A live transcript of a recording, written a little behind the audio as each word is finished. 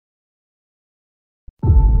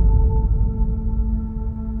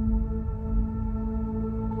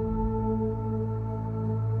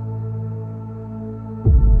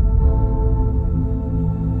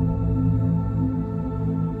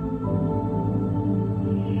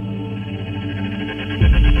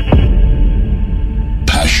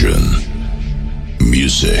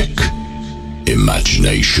music,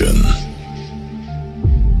 imagination.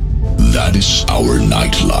 That is our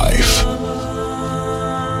nightlife.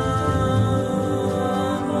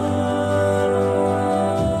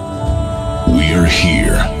 We are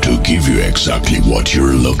here to give you exactly what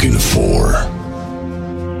you're looking for.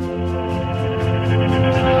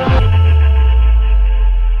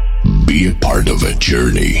 Be a part of a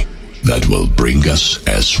journey that will bring us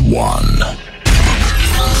as one.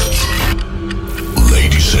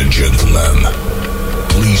 Ladies and gentlemen,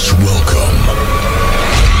 please welcome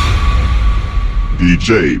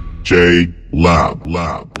DJ JLAB.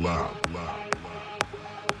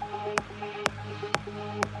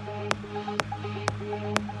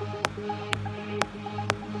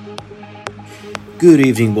 Good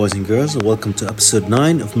evening, boys and girls, and welcome to episode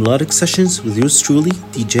 9 of Melodic Sessions with yours truly,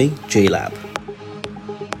 DJ JLAB.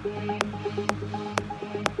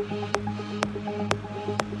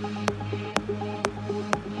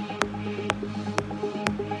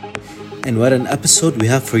 And what an episode we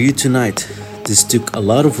have for you tonight. This took a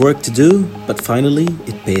lot of work to do, but finally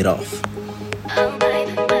it paid off.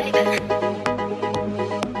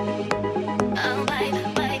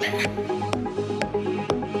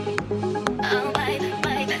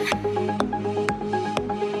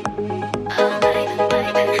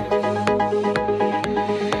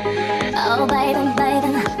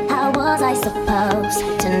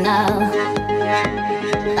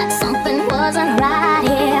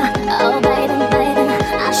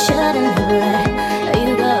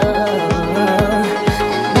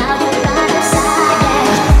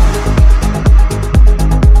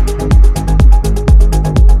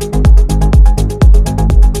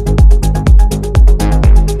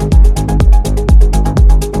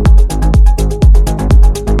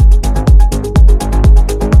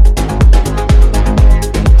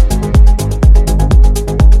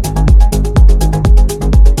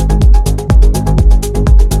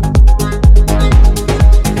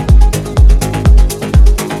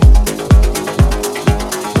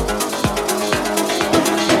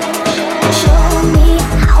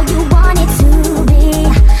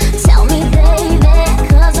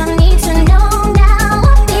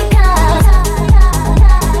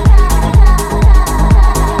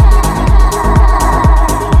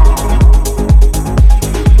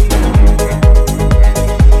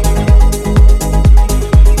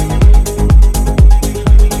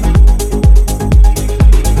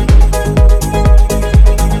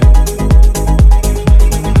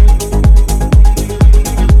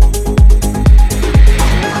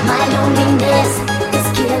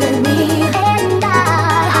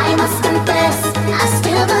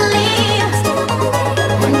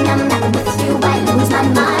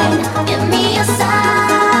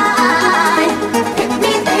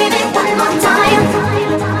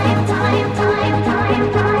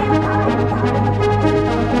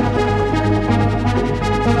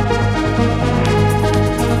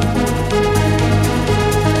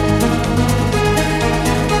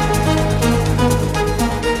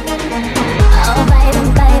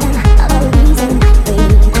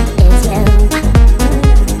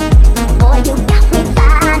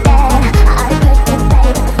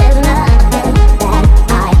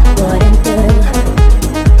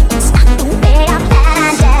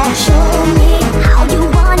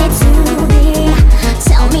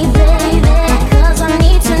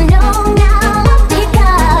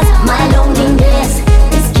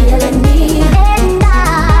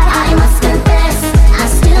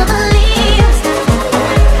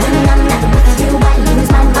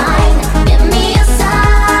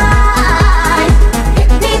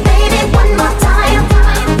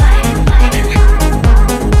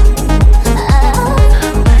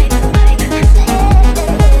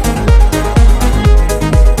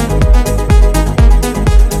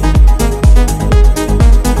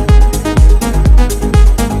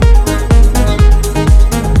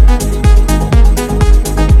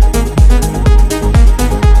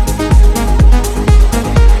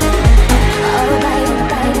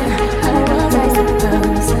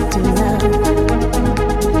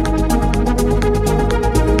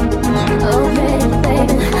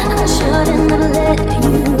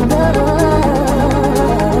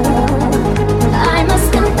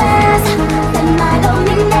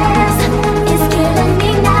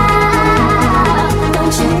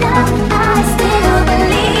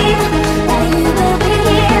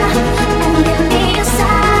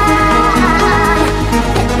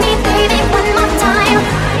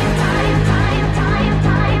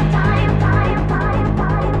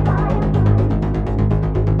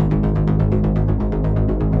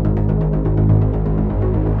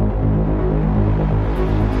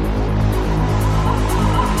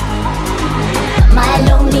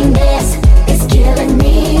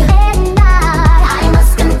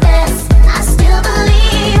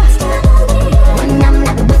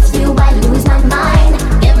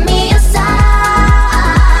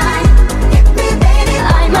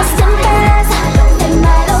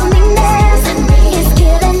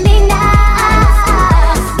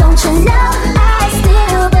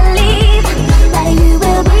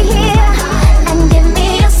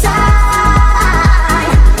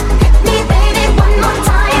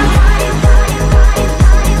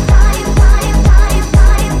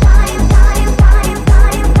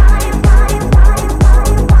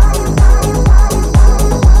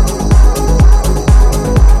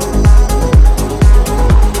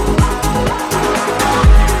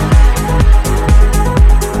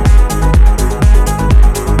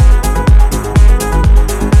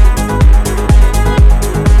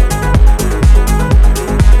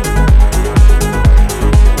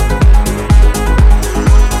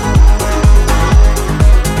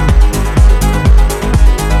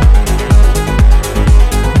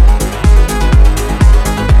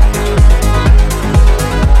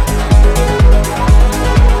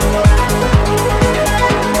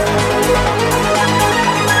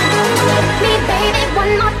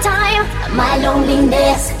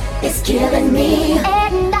 and me.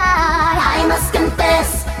 And I must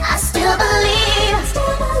confess, I still believe.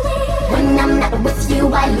 When I'm not with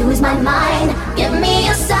you, I lose my mind. Give me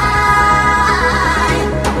a sign.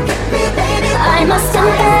 Give me, baby. I must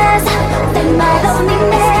confess that my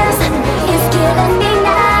loneliness is killing me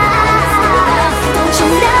now. Don't you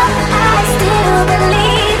know I still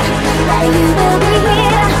believe that you will be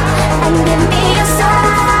here and give me a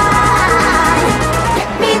sign.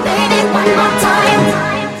 Give me, baby, one more time.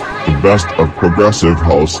 The best of progressive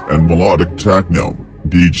house and melodic techno.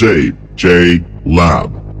 DJ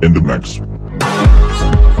JLAB in the mix.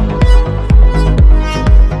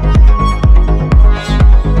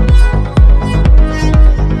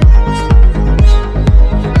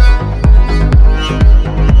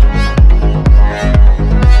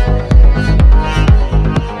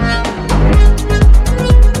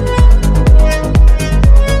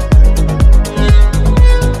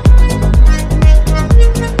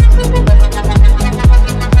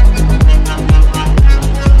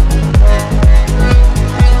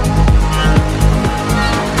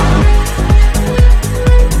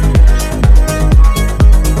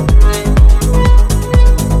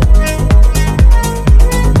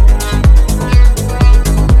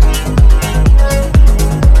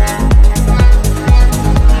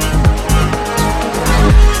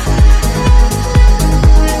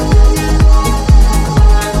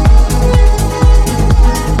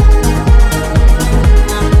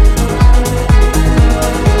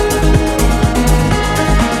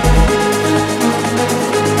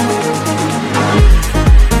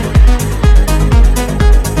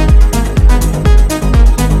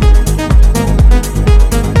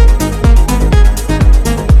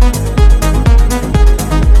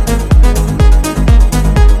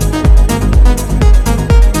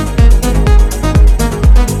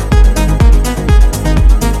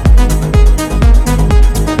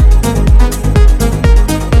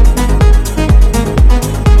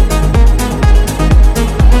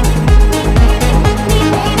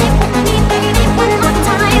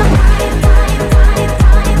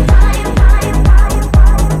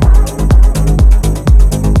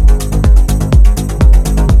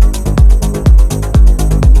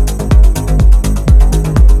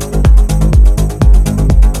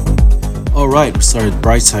 Alright, we started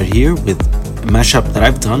Brightside here with a mashup that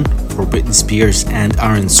I've done for Britney Spears and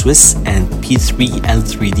Suiss and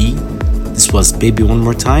P3L3D. This was Baby One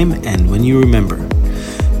More Time and When You Remember.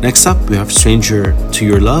 Next up, we have Stranger to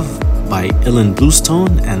Your Love by Ilan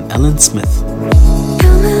Bluestone and Ellen Smith.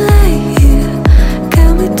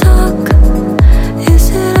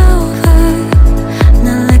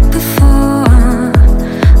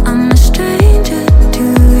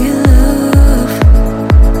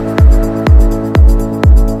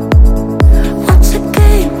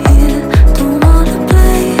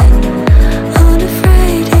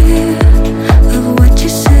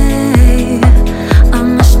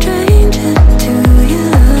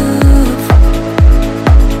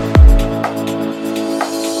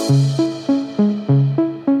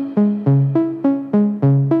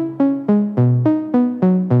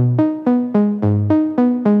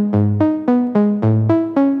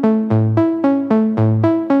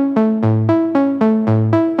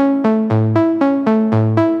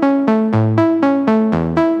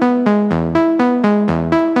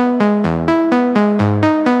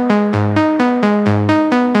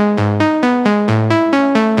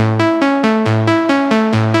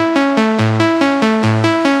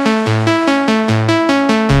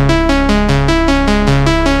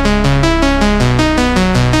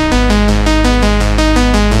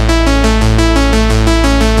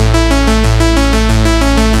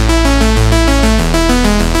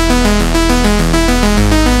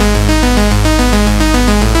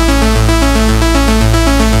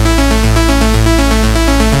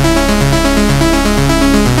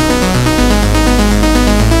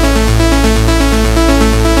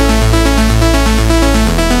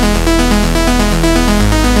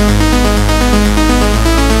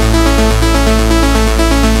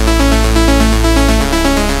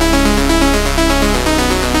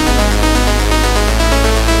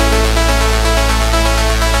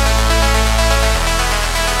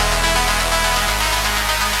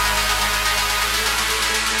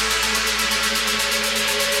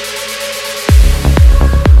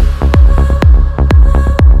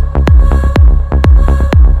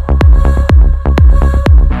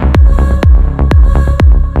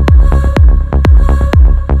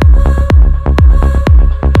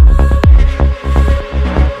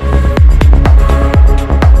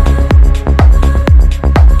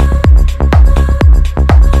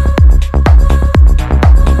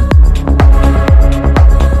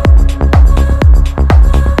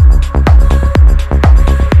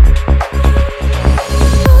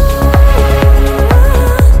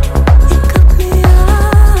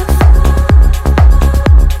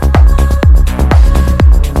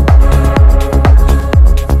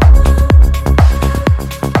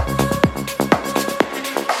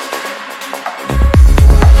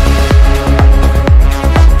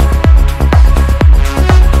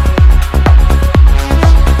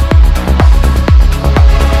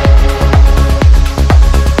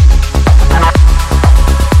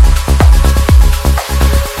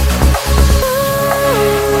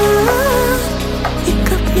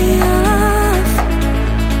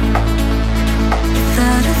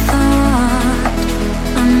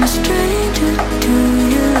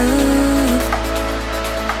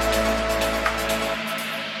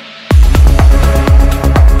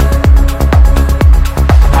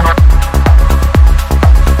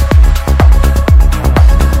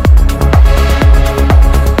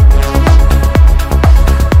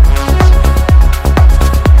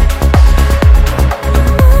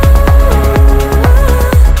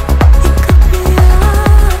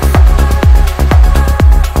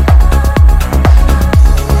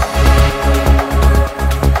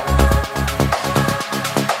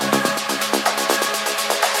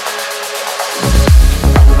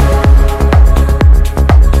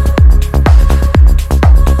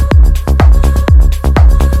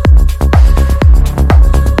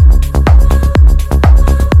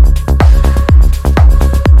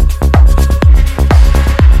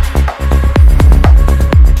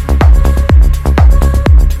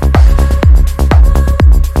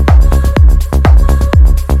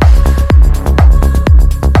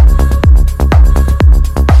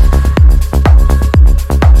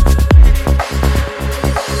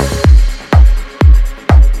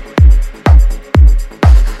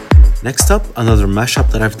 Next up, another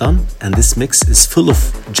mashup that I've done, and this mix is full of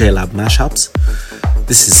JLAB mashups.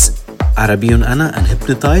 This is Arabiyon Ana and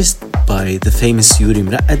Hypnotized by the famous Yuri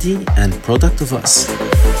Mrakadi and Product of Us.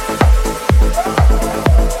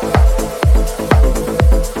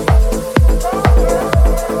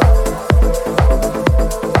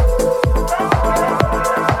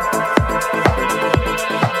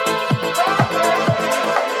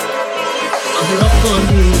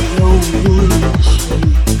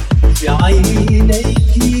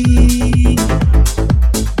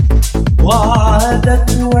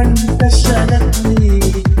 وعادت وانتشلتني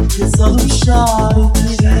قصر شعرك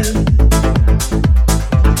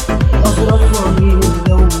أغرقني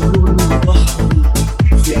لون البحر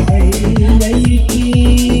في عينيك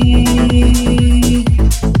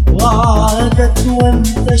وعادت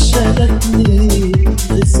وانتشلتني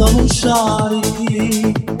قصر شعرك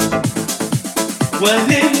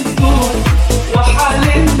ونمت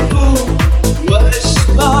وحلمت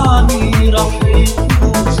وأشبعني رحيق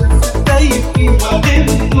شفتيك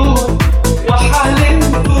ونمت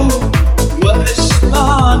وحلمت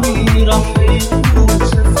وأشبعني رحيق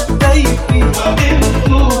شفتيك ونمت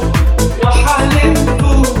وحلمت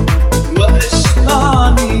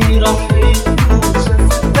وأشبعني رحيق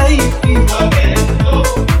شفتيك ونمت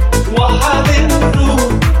وحلمت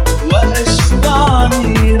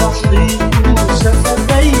وأشبعني رحيق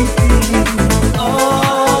شفتيك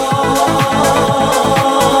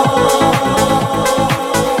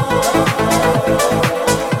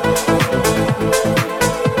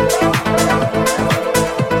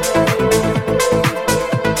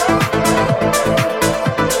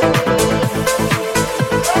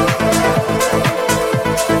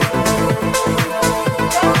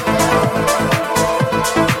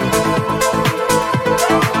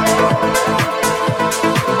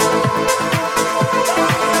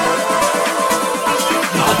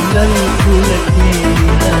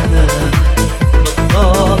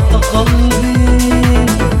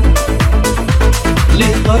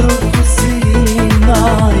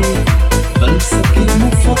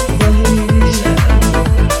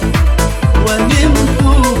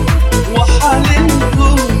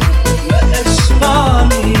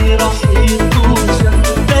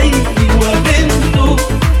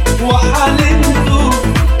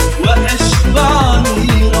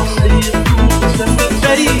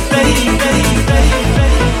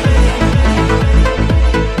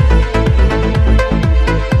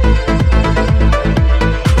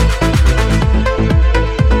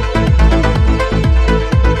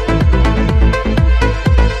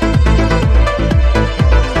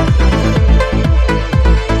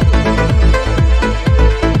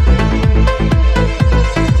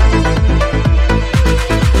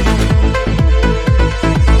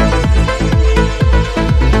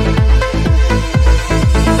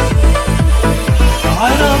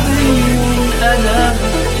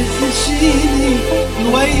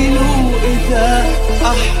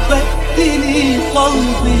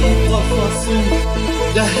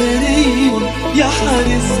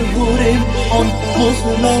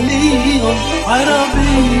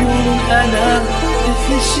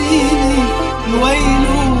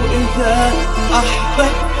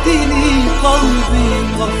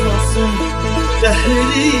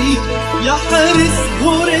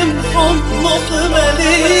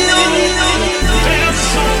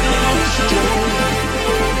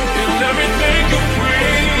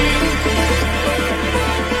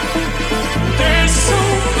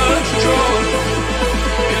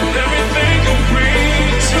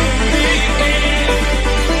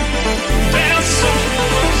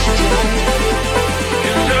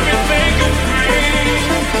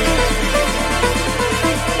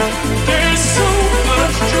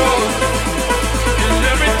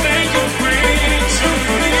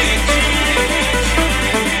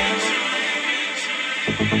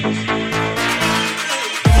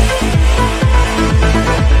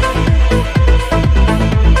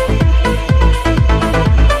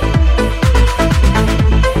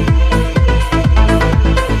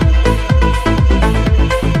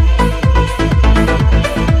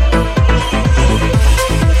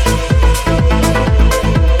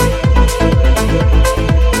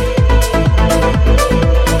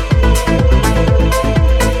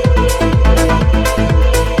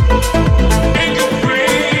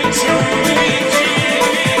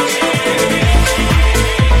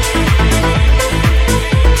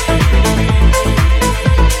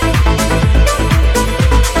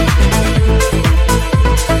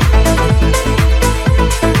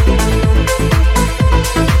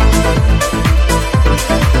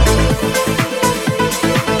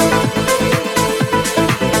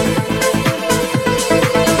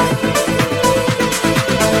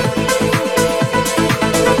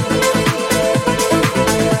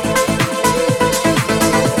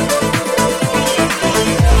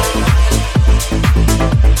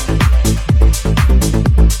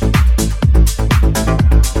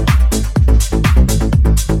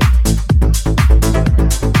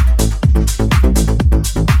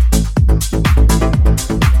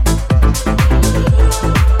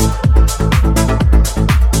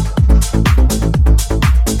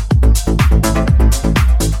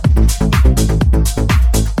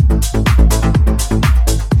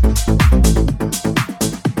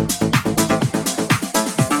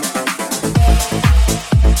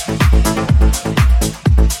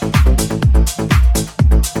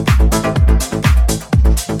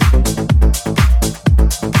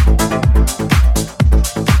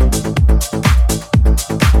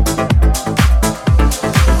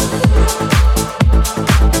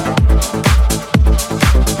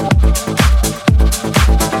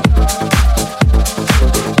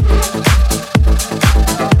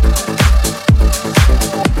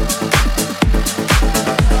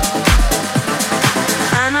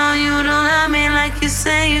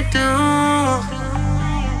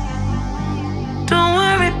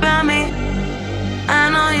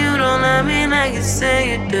like you say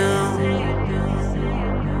you do.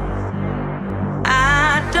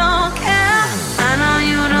 I don't care. I know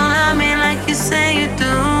you don't love me like you say you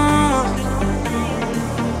do.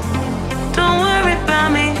 Don't worry about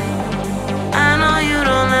me. I know you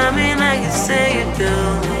don't love me like you say you do.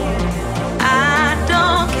 I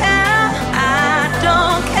don't care. I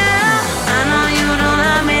don't care. I know you don't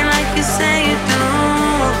love me like you say you do.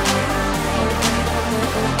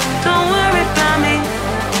 Don't worry about me.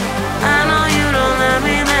 I know you don't love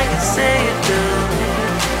me like you say you do.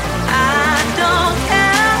 I don't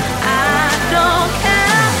care. I don't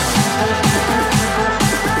care.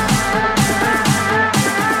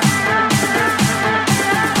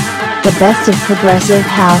 The best of progressive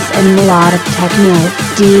house and melodic techno,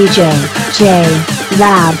 DJ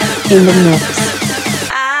JLAB in the mix.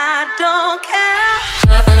 I don't care.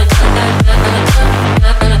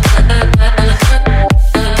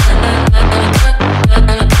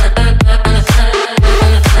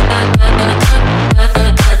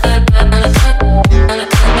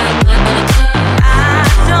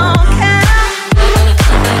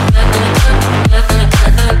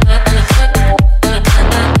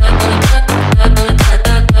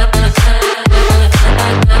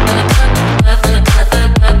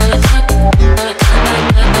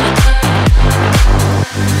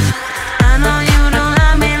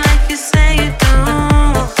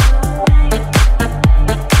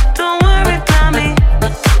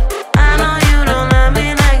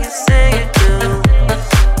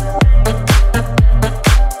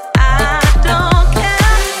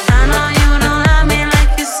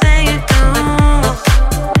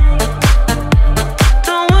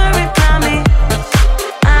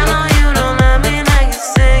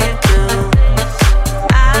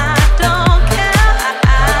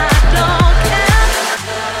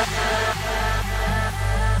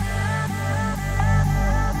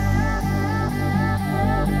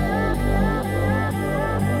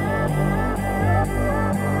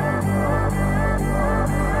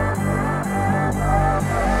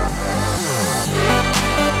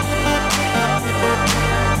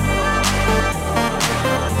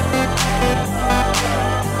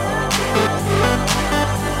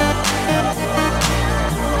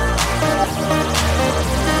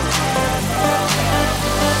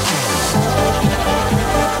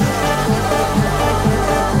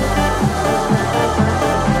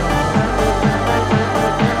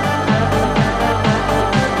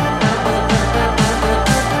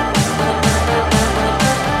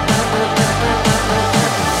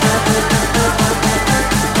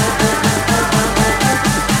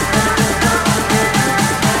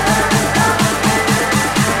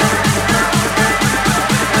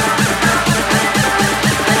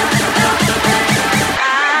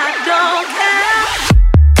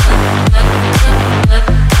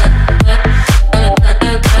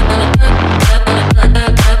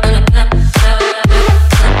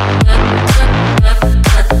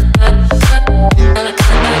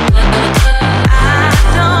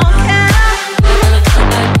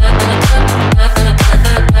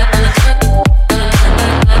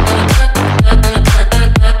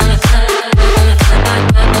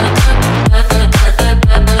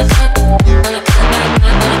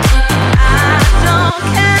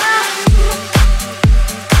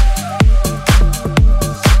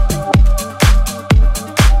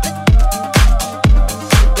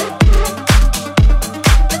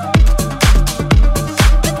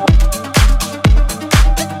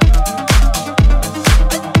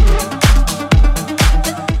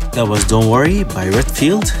 That was Don't Worry by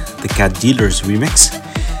Redfield, the Cat Dealers remix.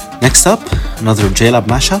 Next up, another JLAB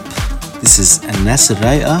mashup. This is ElNas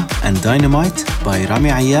and Dynamite by Ramy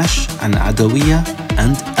Ayach and Adaweya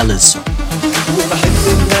and Alesso. وبحب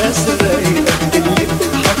الناس الرايقة اللي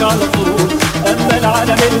بتضحك على طول، أما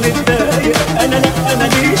العالم اللي اتضايق أنا لأ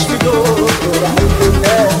ماليش في دور. بحب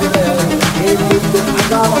الناس الرايقة اللي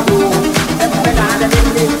بتضحك على طول، أما العالم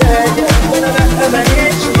اللي اتضايق أنا لأ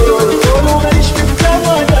ماليش في دور. وماليش في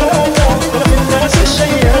الجوالة، أنا في الناس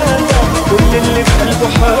الشيالة، كل اللي في قلبه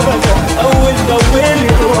حاجة أول بأول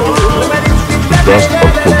يروح. The best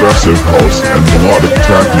of progressive house and melodic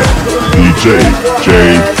techno, DJ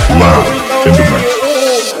JLAB in the mix.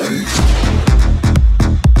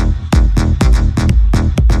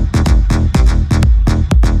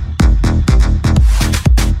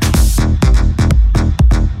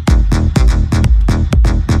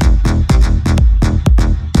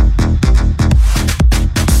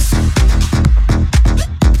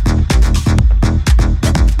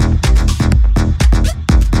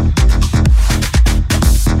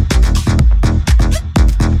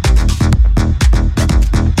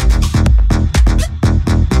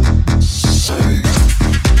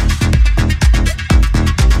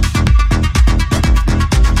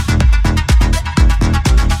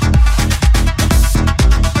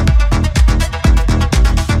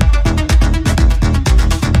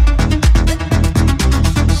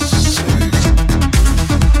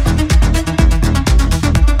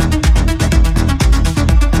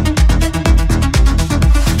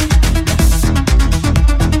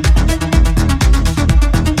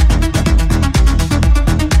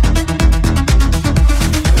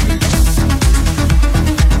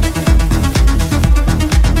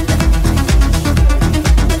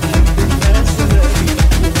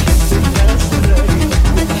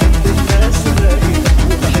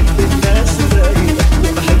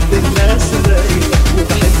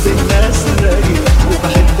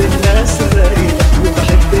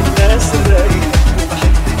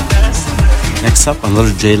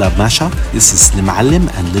 another JLAB mashup. This is Lim'allim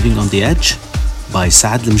and Living on the Edge by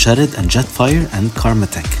Saad Lamjarred and JETFIRE and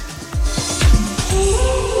Karmatek.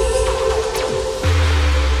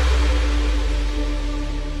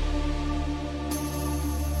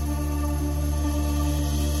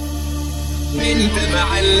 انت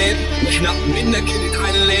معلم واحنا منك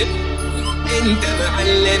نتعلم. انت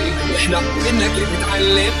معلم واحنا منك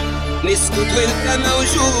نتعلم. نسكت وانت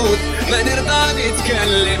موجود ما نرضى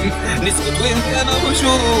نتكلم. نسكت وانت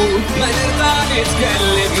موجود ما نرضى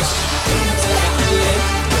نتكلم. انت معلم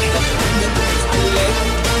واحنا منك نتعلم.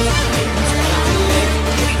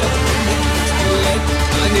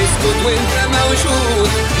 نسكت وانت موجود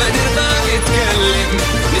ما نرضى نتكلم.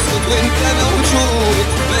 نسكت وانت موجود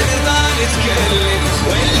ما نرضى نتكلم.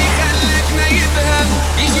 واللي خلتنا يفهم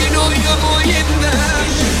يجي له يوم ويندم.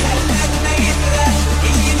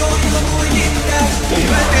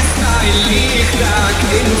 وما تسمع اللي يخدعك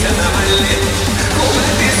انت معلم. وما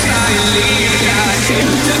تسمع اللي يخدعك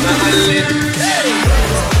انت معلم.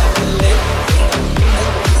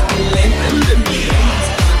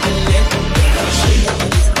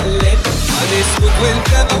 نسكت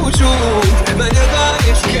وانت موجود ما نرضى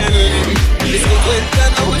نتكلم. نسكت وانت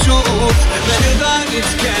موجود ما نرضى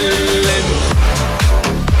نتكلم.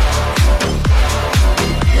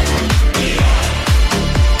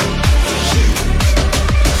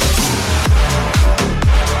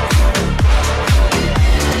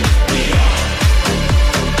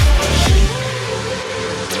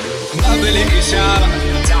 قبل إشارة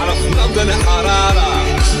تعرف نبض الحرارة.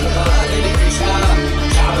 قبل إشارة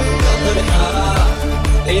تعرف نبض الحرارة.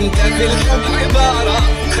 انت في الحب عبارة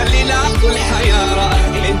خلينا أقول حيارة.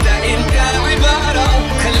 انت عبارة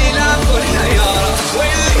خلينا أقول حيارة.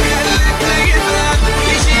 واللي خلتنا يفهم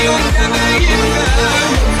يجي وانت ما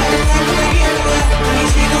يفهم.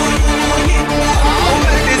 أو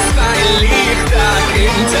ما تسمع اللي يخدعك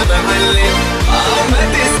انت معلم. أو ما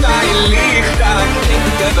تسمع اللي يخدعك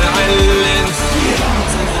انت معلم.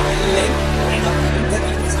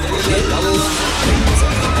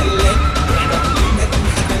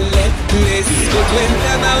 نسكت وانت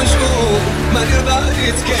موجود ما نرضى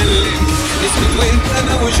نتكلم. نسكت وانت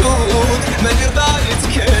موجود ما نرضى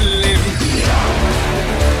نتكلم.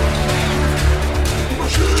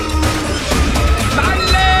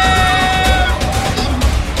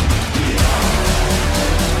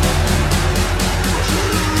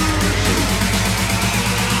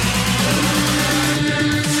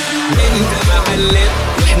 انت معلم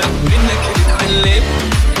واحنا منك نتعلم.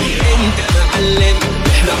 انت معلم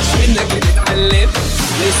واحنا منك نتعلم.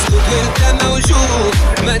 نسكت وانت موجود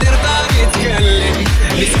ما نرضى نتكلم.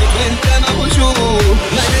 نسكت وانت موجود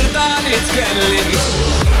ما نرضى نتكلم.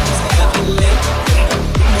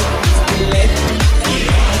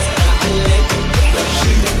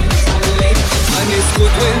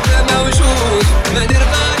 نسكت وانت موجود ما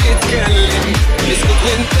نرضى نتكلم. نسكت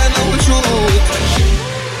وانت موجود.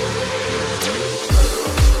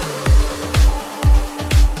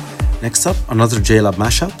 Next up, another JLAB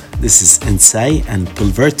mashup. This is Ensay and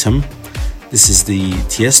Pulverturm. This is the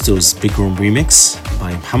Tiësto's Big Room remix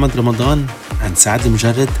by Mohamed Ramadan and Saad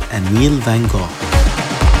Lamjarred and Niels Van Gogh.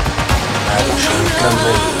 مش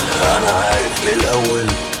هنكمل انا عارف للاول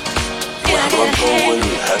مهما نطول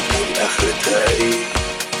هتكون اخرتها ايه.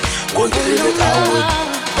 كنت متعود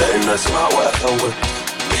بان اسمع وافوت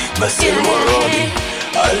بس المره دي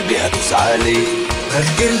قلبي هدوس عليه.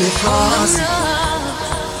 هتجي اللي في راسي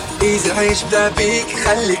إذا عيش بلا بيك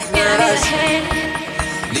خليك ناسي.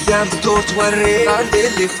 الأيام بتدور توريك عند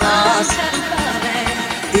اللي في راسي.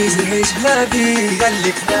 إذا عيش بلا بيك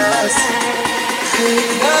خليك ناسي.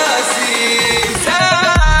 خليك ناسي.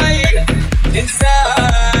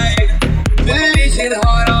 إنساي باللي شي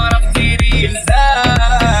نهار عرفتيني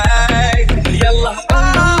إنساي. يلا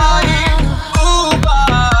باي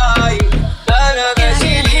وباي أنا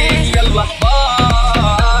ماشي ليك يلا باي.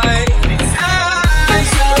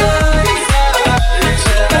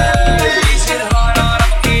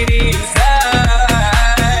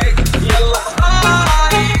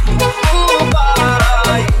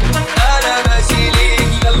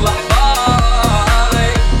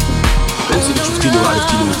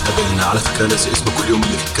 على فكرة ناسي اسمك كل يوم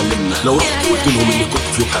اللي اتكلمنا. لو رحت قلت لهم اني كنت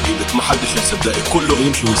في يوم حبيبك محدش هيصدقك. كله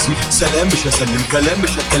يمشي ويسيب سلام مش هسلم كلام مش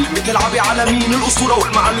هتكلم. بتلعبي على مين؟ الاسطوره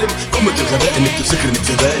والمعلم. قمه الغباء انك تفتكر انك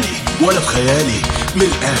في بالي ولا في خيالي. من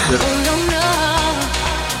الاخر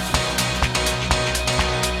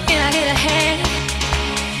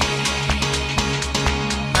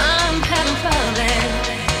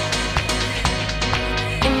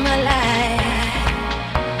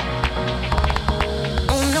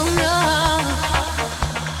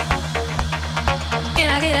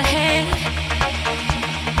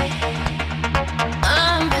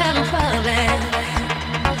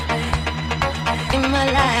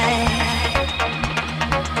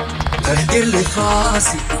دير لي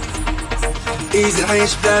فراسي ايزي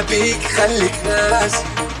عيش بلا بيك خليك ناسي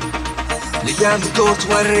الايام تدور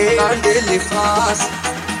توريك عندي اللي فراسي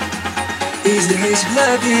ايزي عيش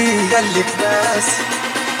بلا بيك خليك ناسي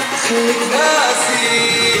خليك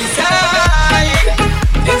ناسي انساي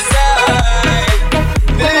انساي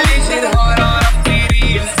بلي جنهار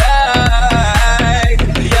عرفتيني انساي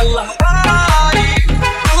يلا باي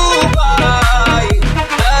باي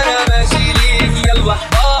انا ماشي ليك يلا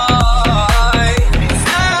باي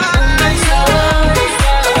انساي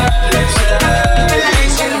بلي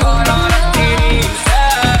جنهار عرفتيني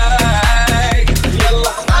انساي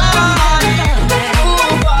يلا باي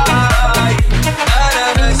باي انا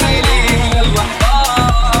ماشي ليك يلا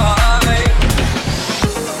باي.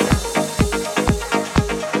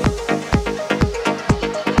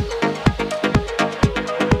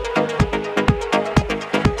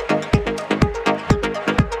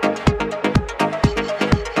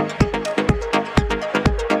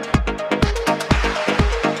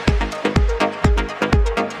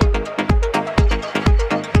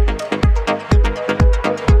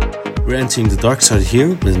 We're entering the dark side here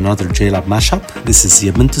with another JLAB mashup. This is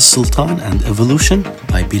Ya Bint Sultan and Evolution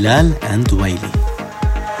by Bilal and Wailey.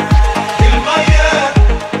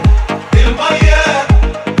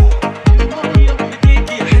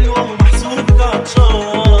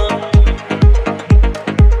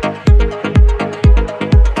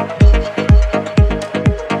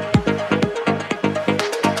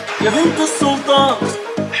 يا بنت السلطان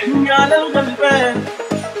حني على الغلبان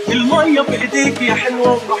المية بإيديك يا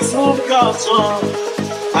حلوة ومحسوب كعطشان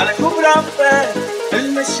على كبر عفان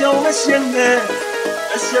المشية ومشي الناس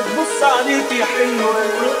أشياء تبص عليك يا حلوة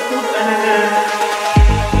ونطلب أناناس.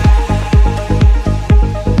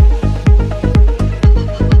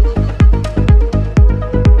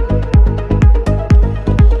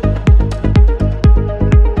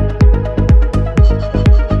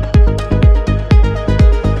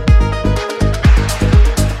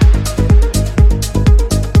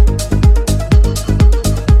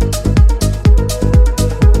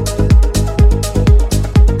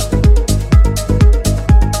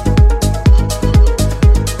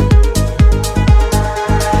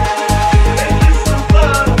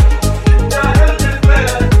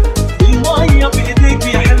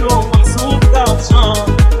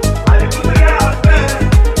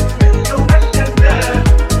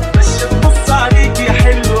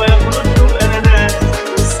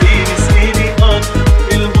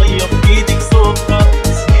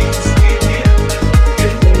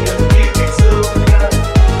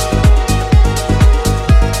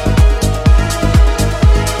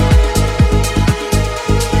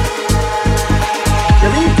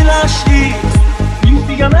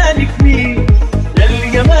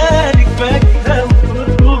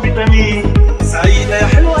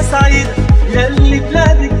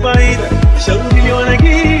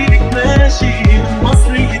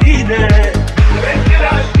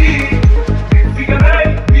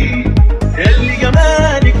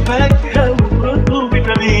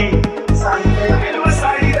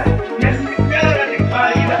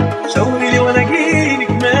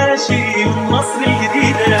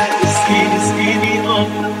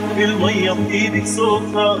 المية بإيدك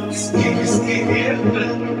سكر سكيني سكيني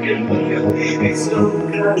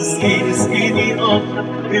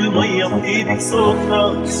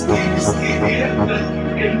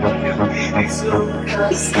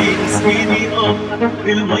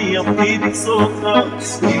المية بإيدك سكر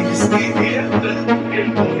سكيني سكيني المية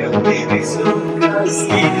بإيدك سكر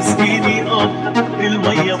سكيني سكيني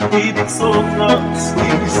المية بإيدك سكر.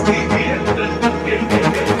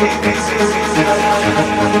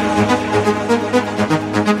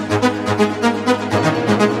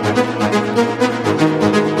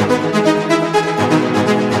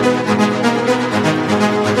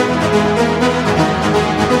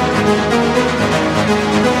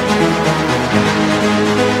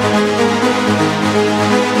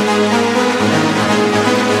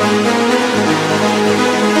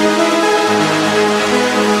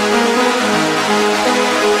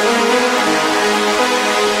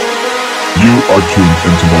 Are tuned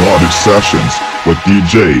into Melodic Sessions with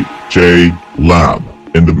DJ JLAB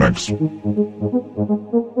in the mix.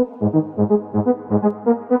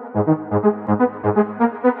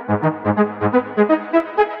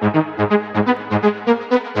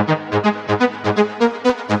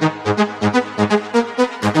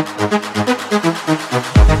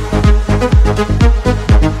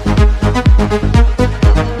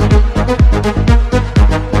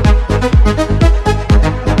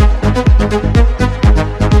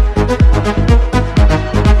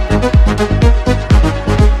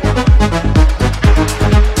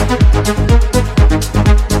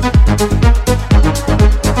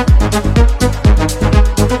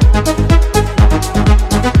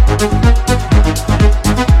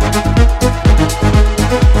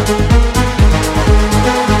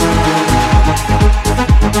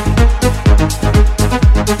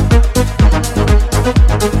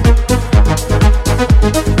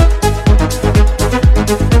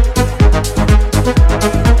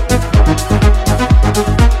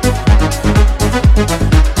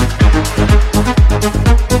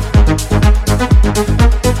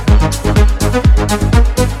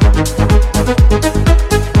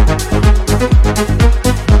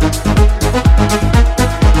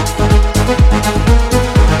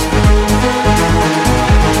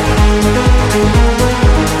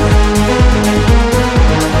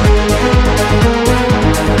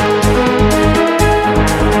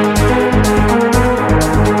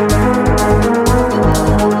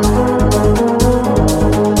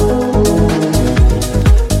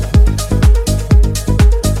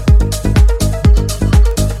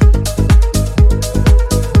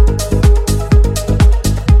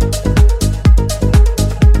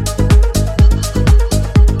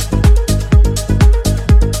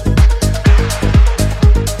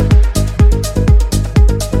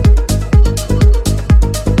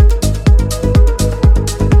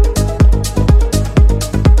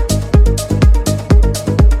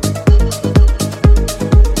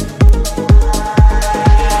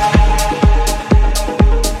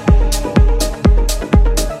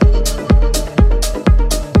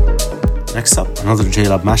 Next up, another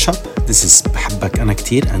JLAB mashup. This is بحبك أنا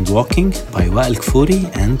كتير and Walking by Wael Kfouri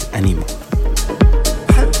and Anima.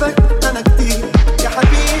 بحبك أنا كتير يا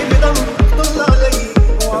حبيبي ضل طل علي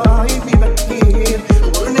وعيني بكير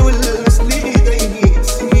ورني والمس لي ايدي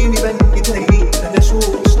سنيني بين ايدي أنا شو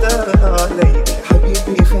اشتاق علي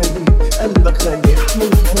حبيبي خلي قلبك خلي يحمل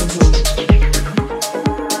هموم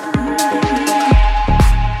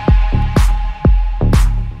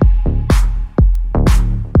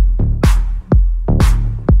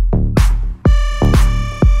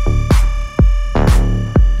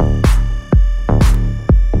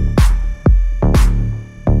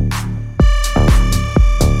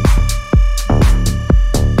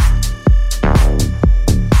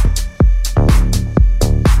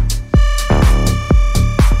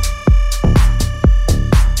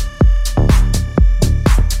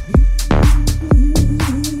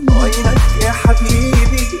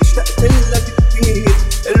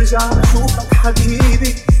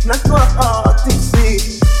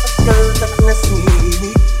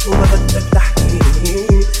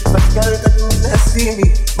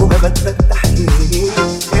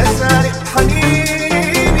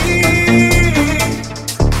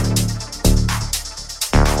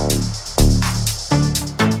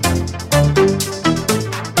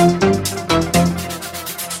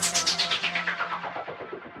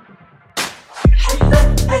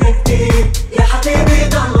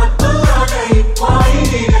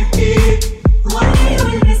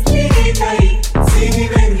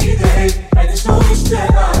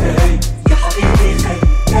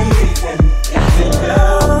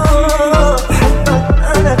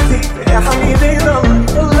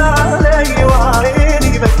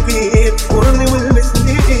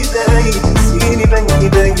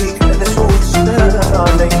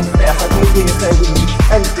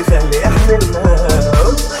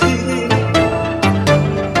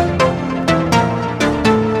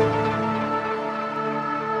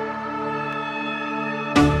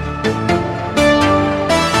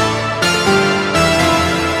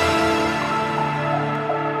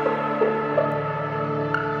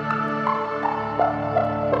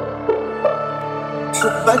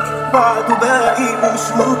حبك بعده باقي مش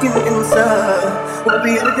ممكن انساه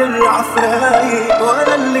وبيقدر عفراي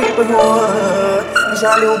وانا اللي بهواك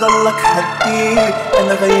رجعلي وضلك حدي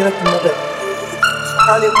انا غيرك ما بدي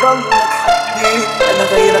رجعلي وضلك حدي انا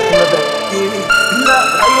غيرك ما بدي لا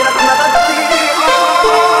غيرك ما بدي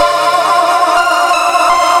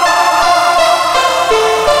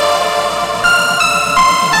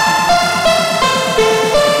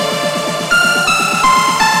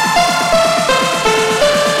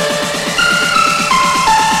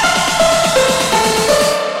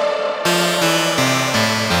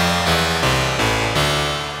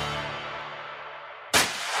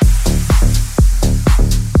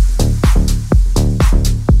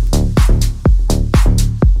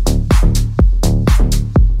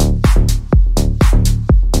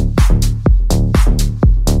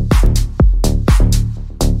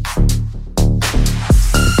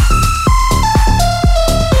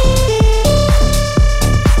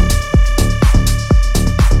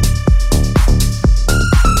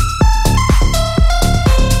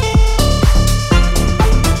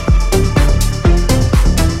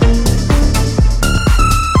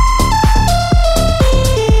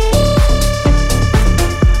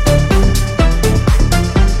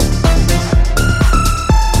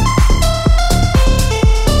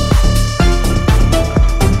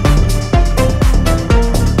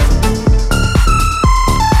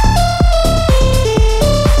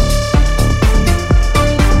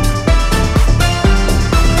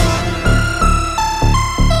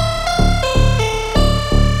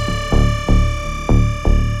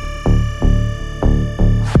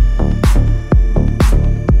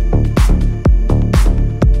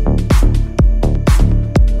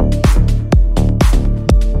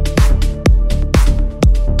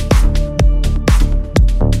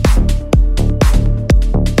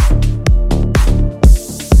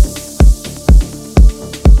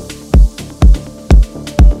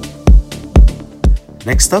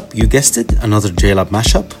Next up, you guessed it, another JLAB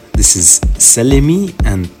mashup. This is Salimi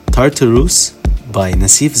and Tartarus by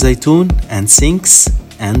Nasif Zaytoun and Sinks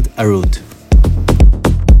and Arud.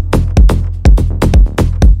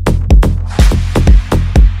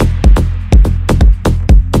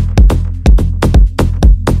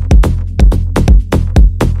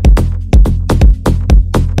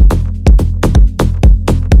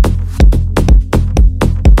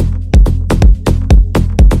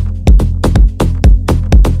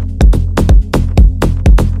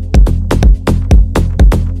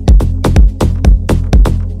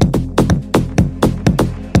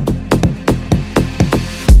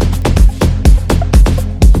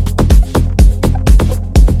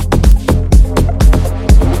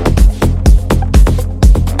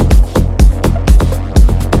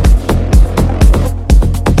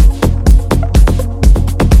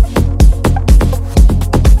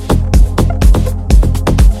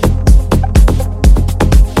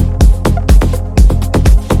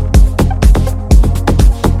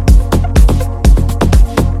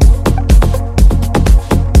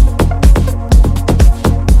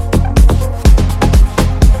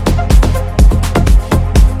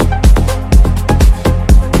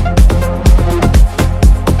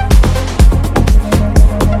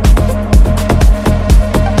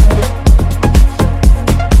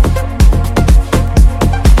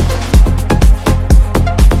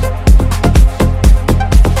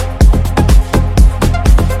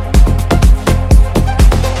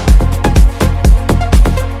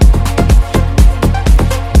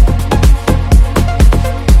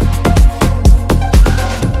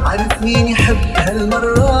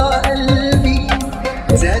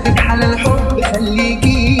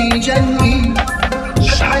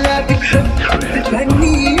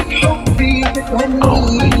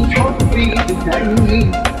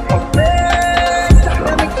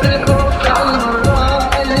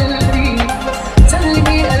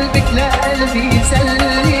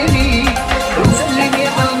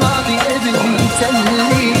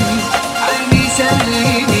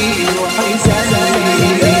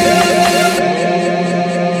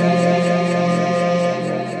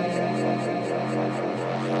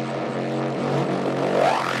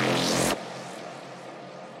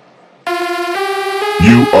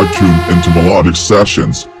 You are tuned into Melodic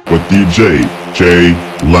Sessions with DJ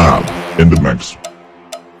JLAB in the mix.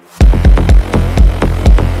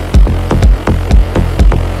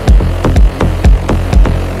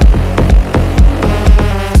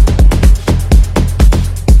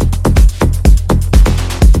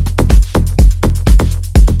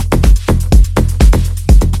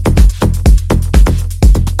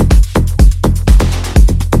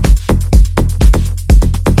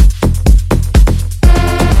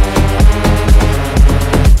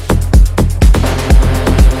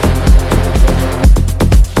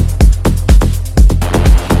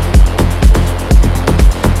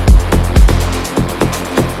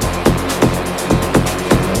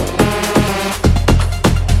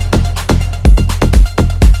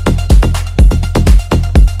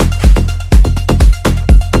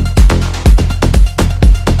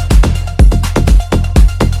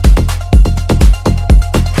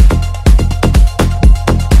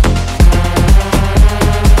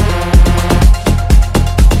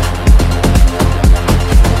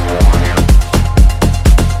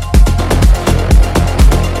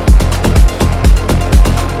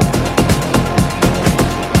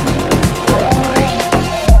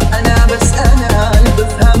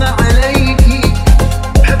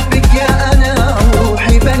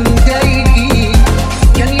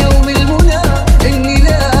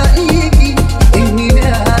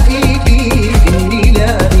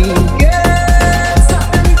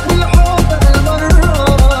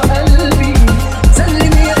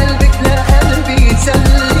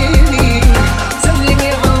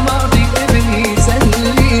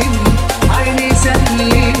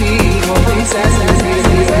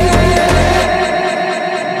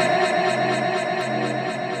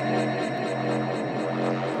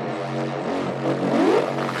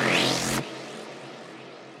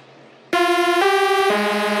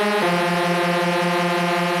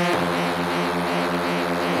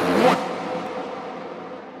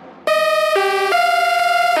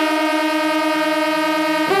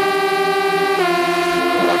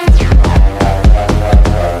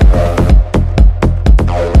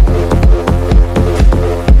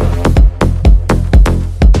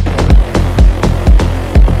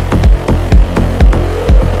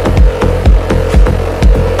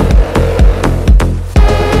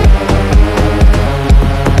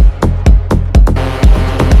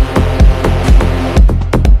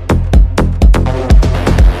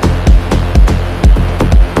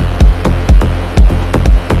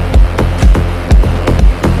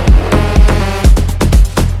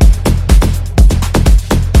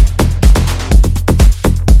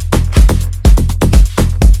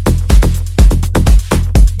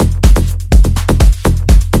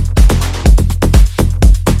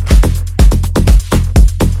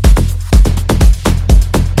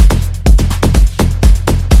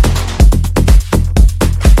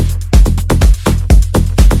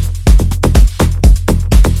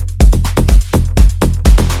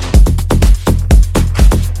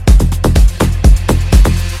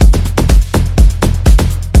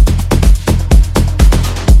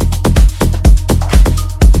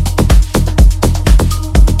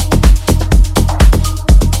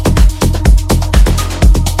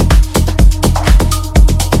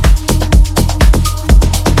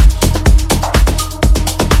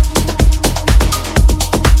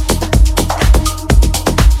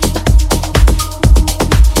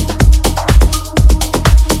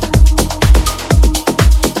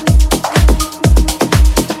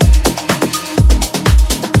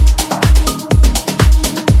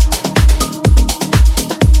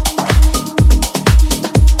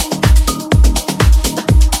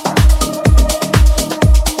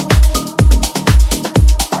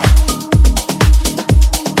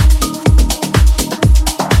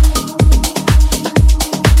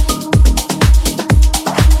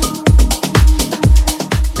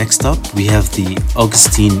 Next up, we have the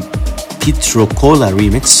Augustine Pietrocola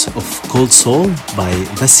remix of Cold Soul by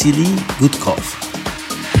Vasily Gudkov.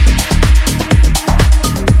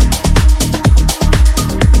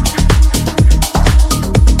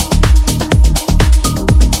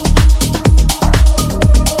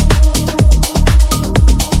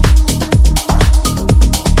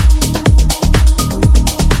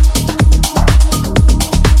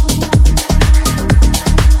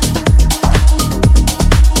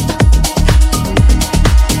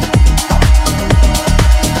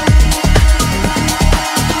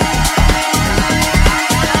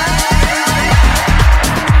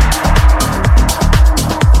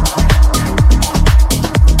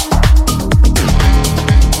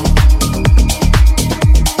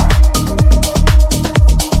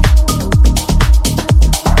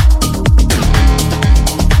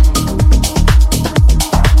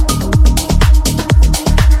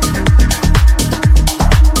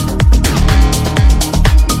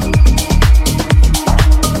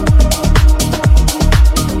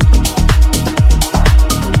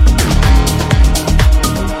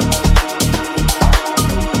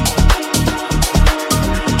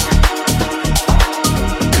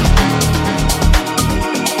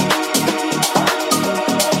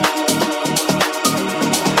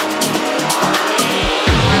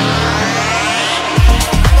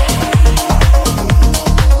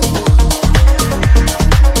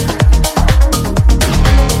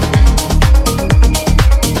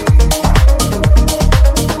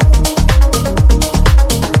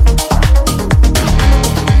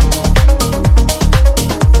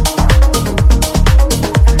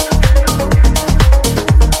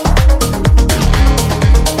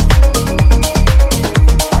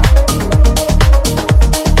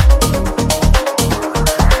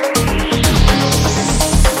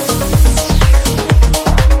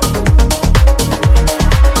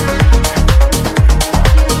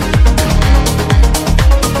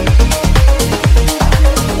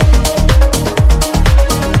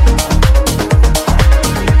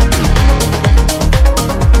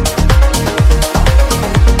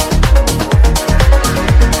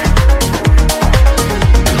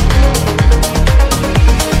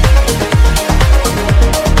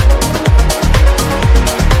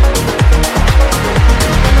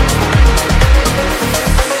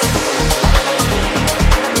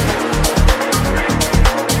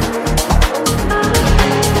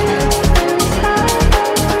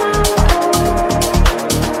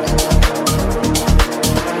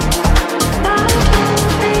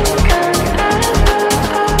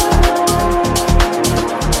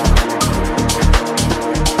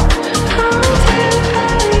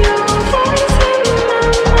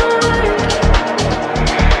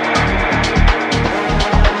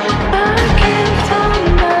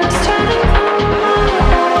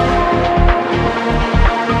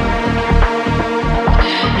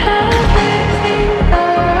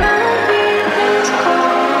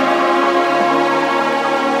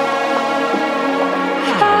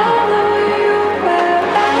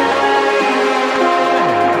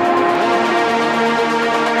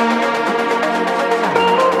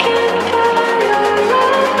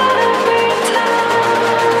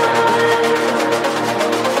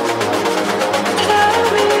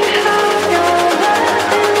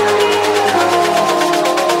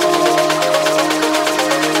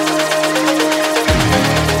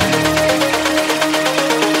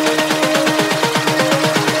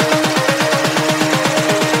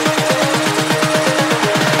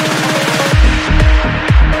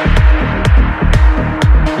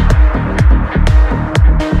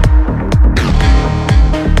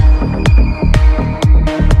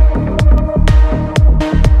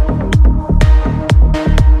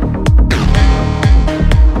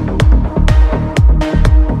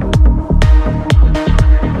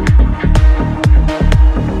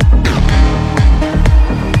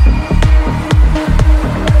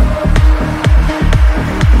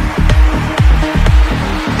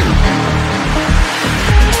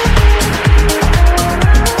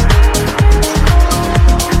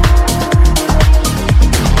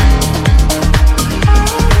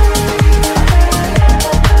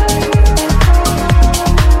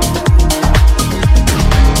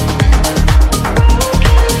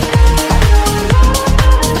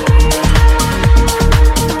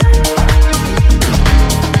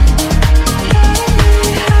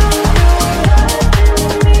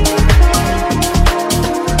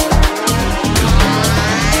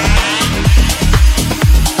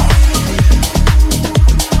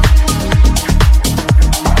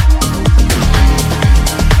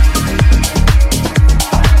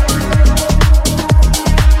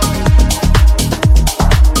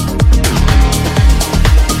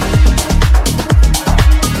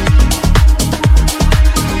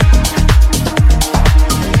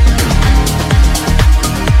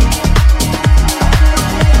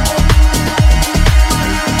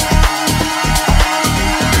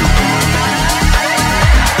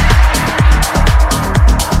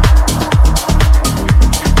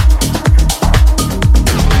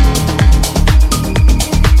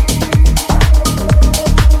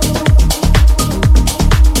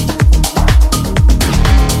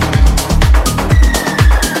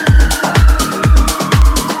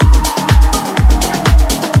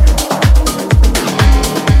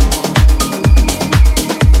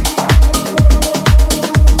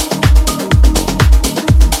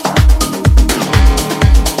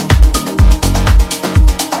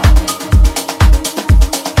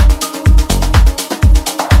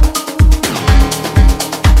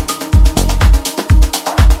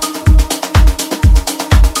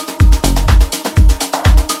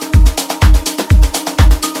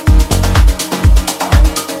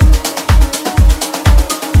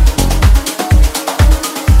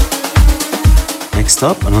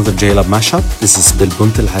 Next up, another JLAB mashup. This is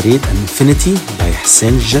Bilbunt Al Harid and Infinity by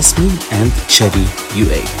Hussein Jasmine and Cherry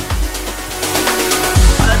UA.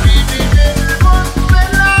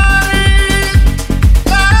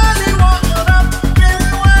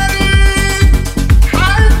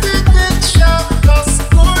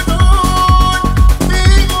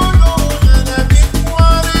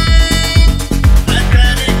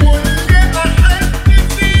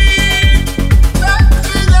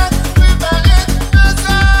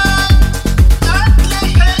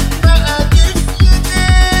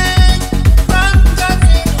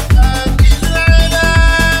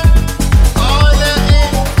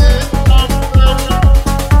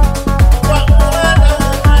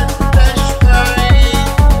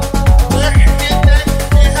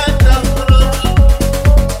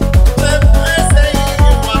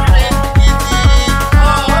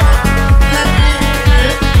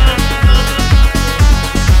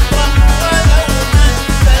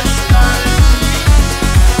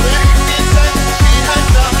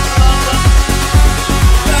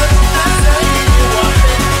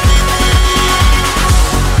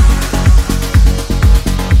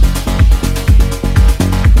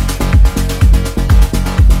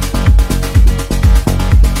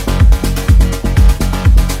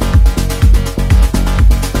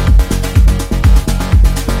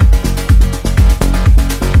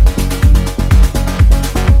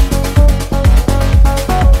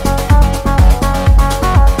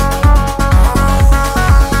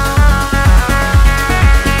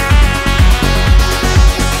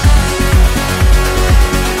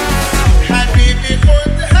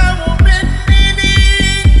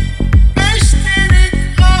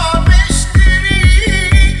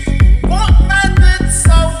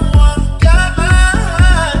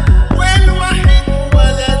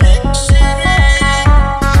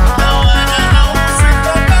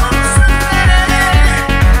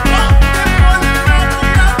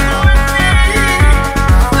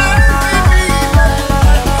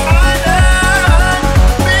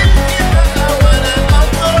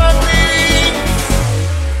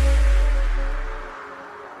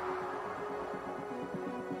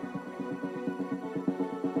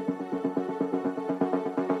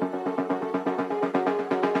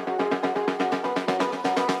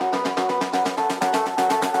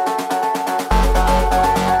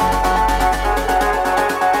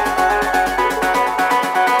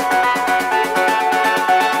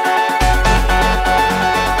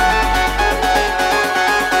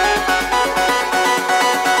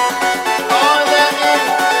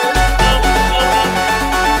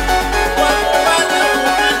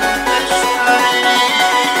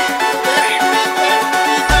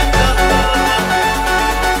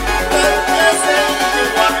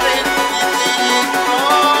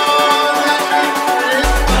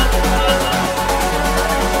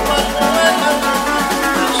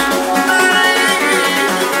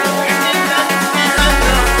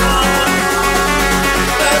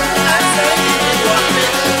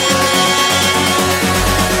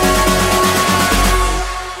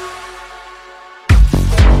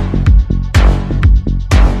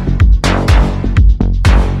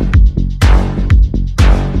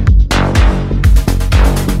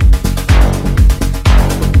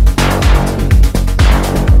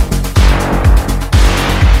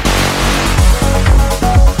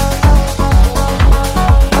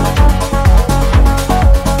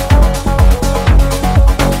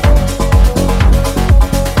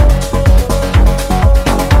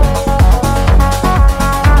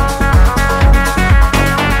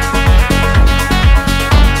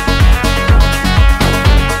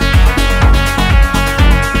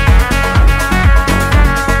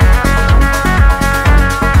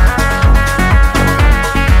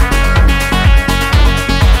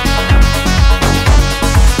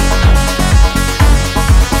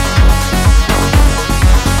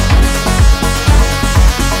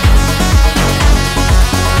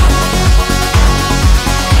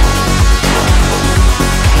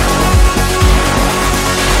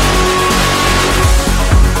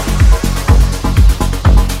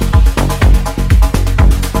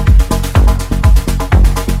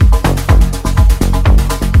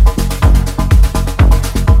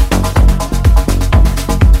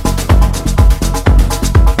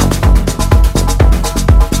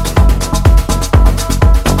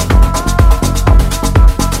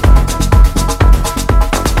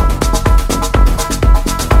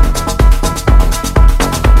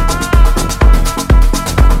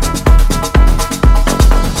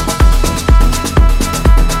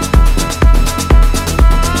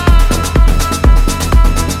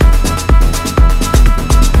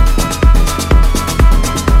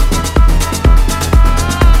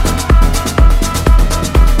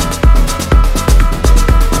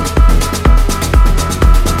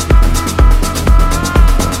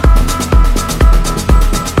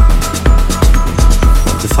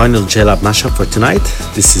 final JLAB mashup for tonight.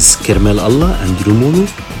 This is Kermel Allah and Rumulu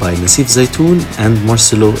by Nasif Zaitoun and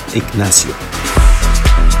Marcelo Ignacio.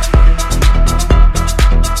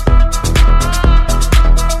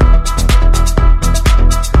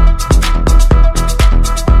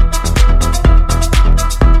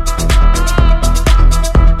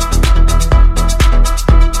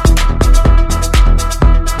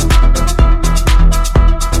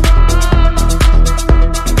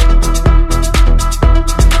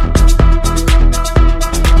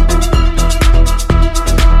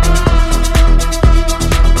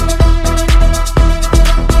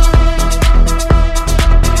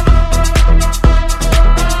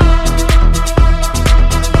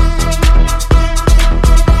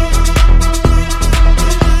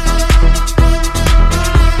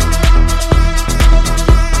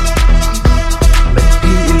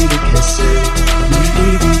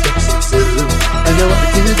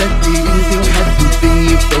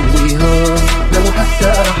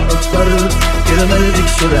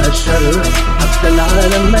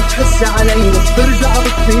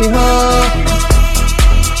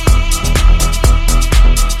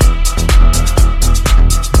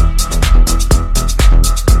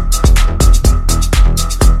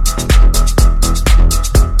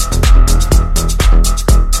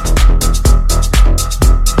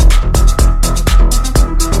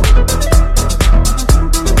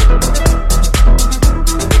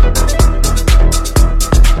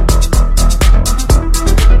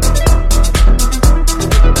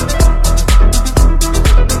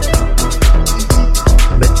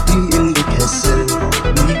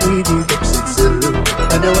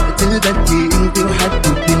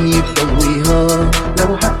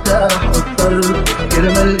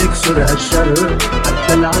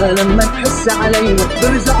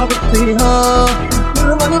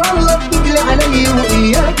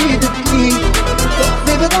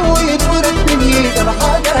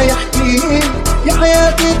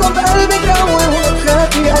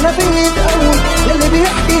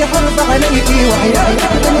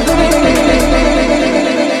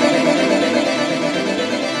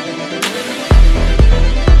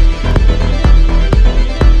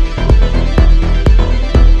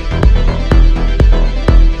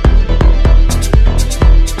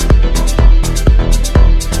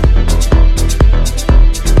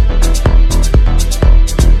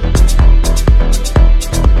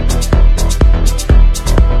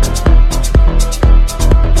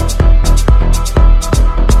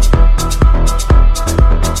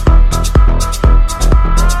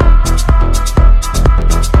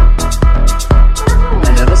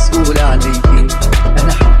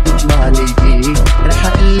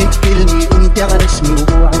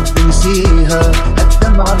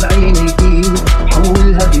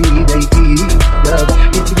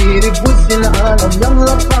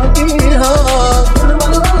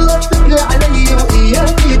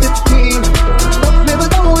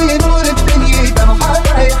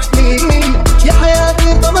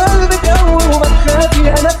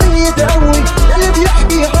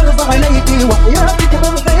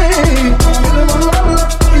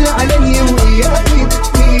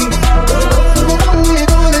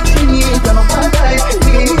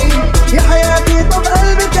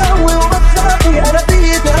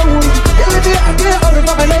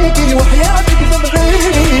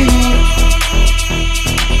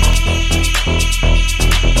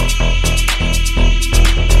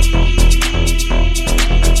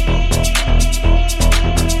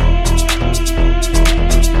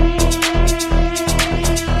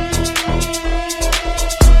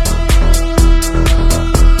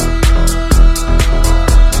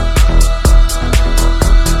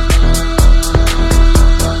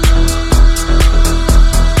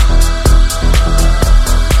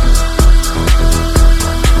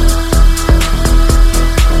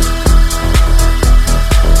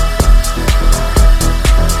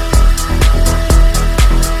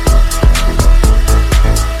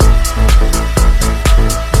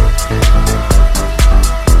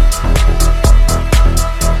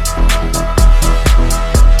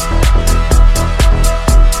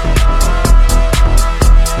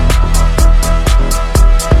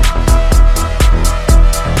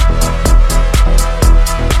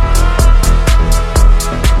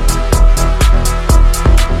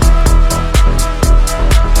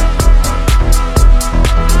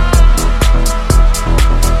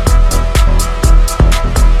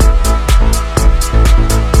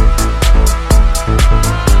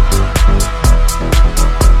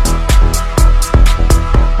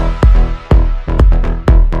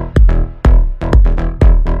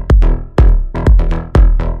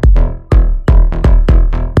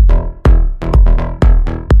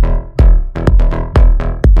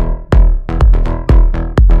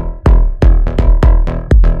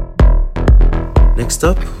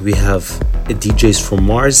 Next up, we have a DJs from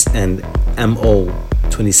Mars and MO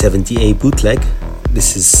 2070A bootleg.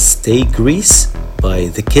 This is Stay Grease by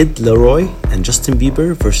The Kid Laroi and Justin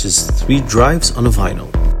Bieber versus 3 Drives on a Vinyl.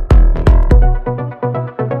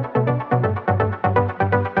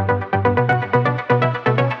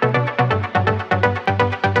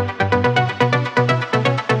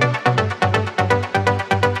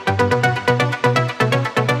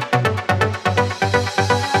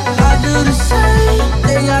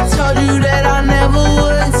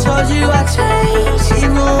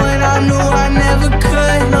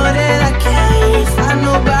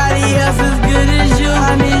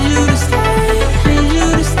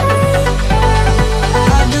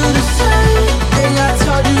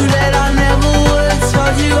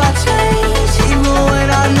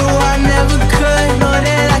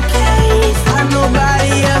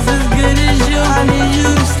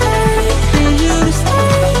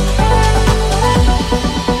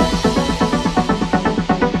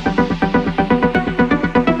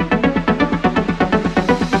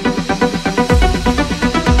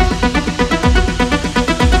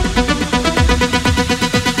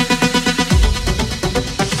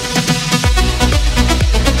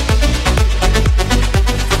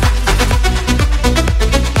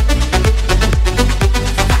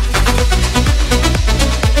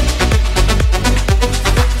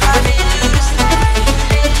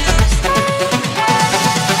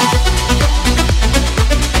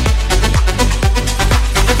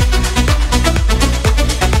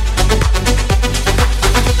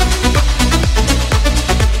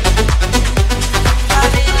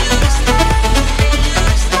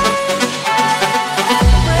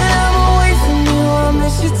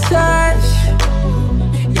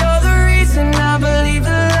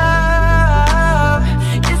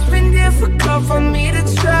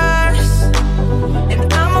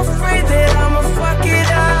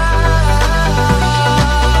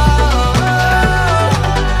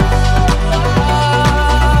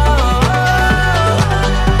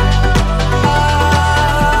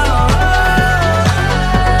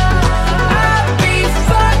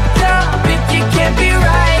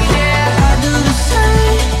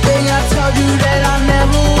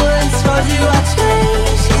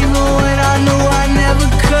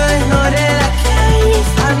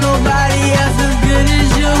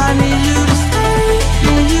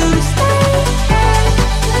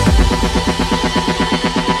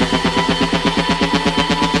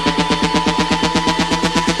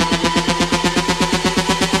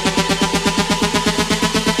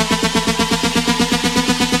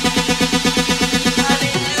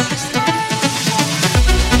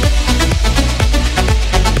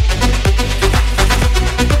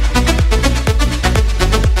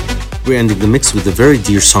 We're ending the mix with a very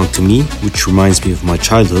dear song to me, which reminds me of my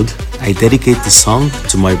childhood. I dedicate the song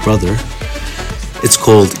to my brother. It's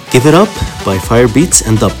called Give It Up by Firebeats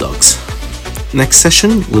and Dub Dogs. Next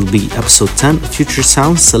session will be episode 10 of Future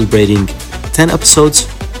Sounds, celebrating 10 episodes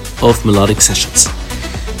of Melodic Sessions.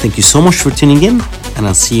 Thank you so much for tuning in, and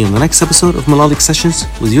I'll see you in the next episode of Melodic Sessions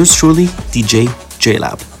with yours truly, DJ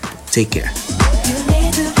JLAB. Take care.